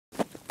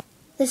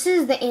This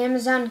is the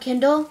Amazon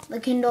Kindle, the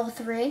Kindle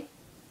 3.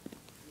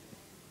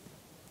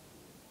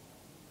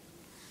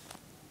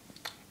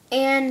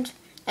 And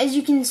as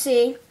you can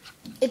see,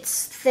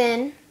 it's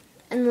thin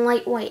and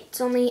lightweight. It's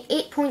only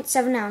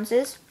 8.7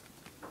 ounces.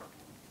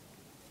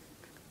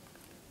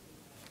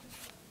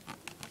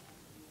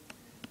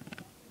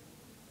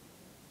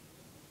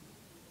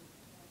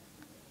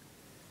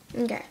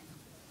 Okay.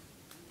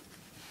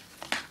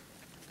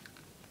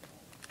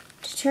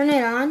 To turn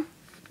it on,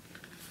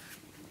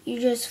 you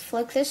just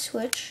flick this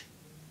switch,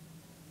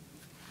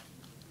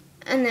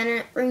 and then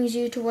it brings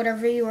you to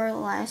whatever you were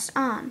last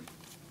on.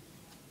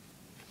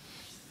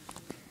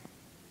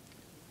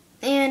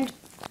 And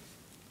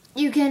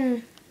you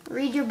can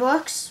read your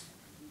books,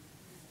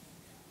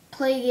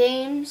 play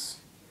games.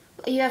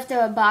 You have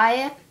to buy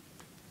it,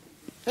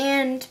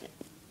 and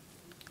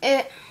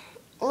it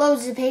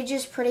loads the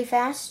pages pretty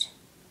fast.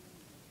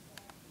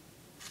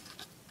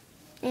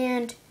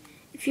 And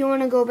if you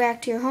want to go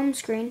back to your home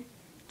screen,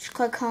 just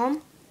click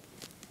home,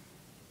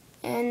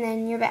 and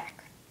then you're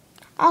back.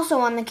 Also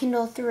on the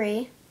Kindle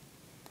 3,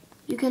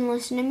 you can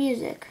listen to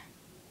music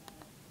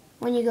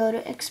when you go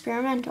to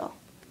experimental.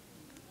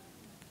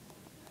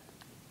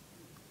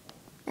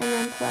 And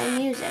then play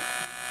music.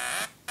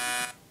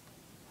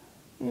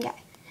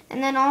 Okay.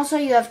 And then also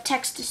you have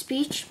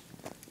text-to-speech,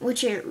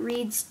 which it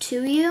reads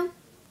to you.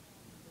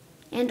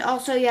 And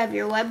also you have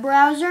your web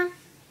browser.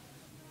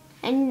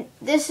 And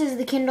this is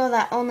the Kindle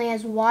that only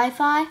has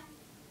Wi-Fi.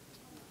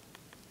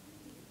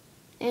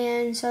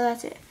 And so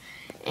that's it.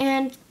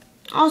 And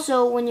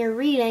also when you're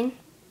reading,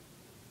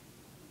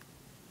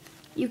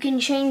 you can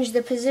change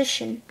the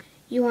position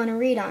you want to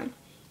read on.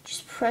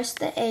 Just press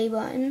the A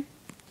button.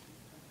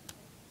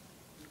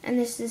 And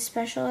this is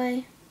special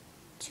A,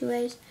 2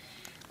 A's.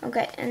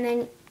 Okay, and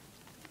then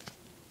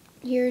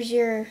here's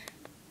you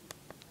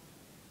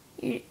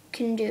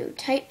can do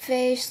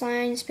typeface,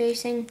 line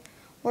spacing,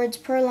 words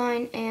per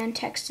line, and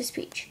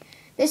text-to-speech.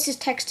 This is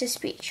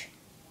text-to-speech.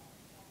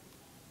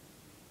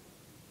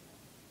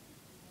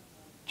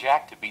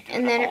 Jack, to be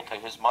dutiful to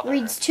his mother,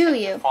 reads to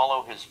you. To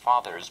follow his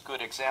father's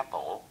good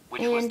example,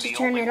 which was And the to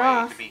turn only it way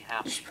off, to be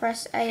happy. just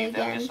press A She then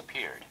again.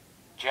 disappeared.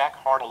 Jack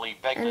heartily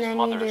begged And his then you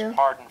mother's do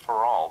pardon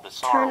for all the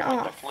sorrow turn and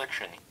off.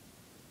 affliction.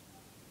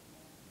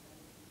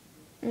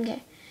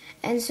 Okay,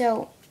 and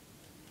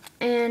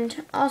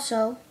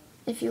also,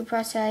 if you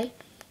press A,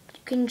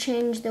 you can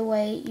change the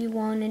way you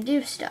want to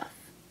do stuff.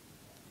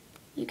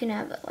 You can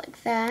have it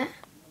like that,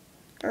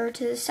 or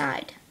to the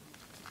side,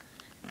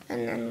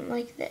 and then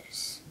like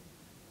this.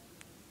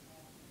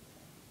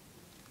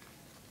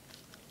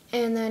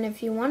 And then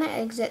if you want to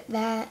exit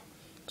that,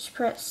 just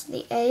press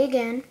the A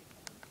again,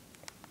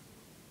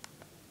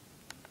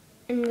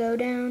 and go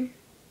down,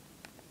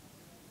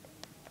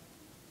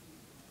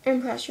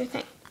 and press your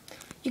thing.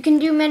 You can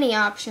do many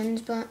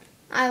options, but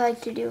I like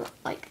to do it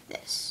like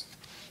this.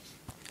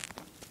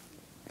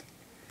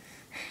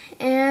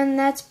 And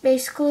that's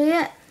basically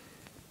it.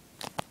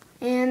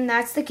 And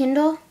that's the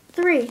Kindle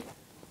 3.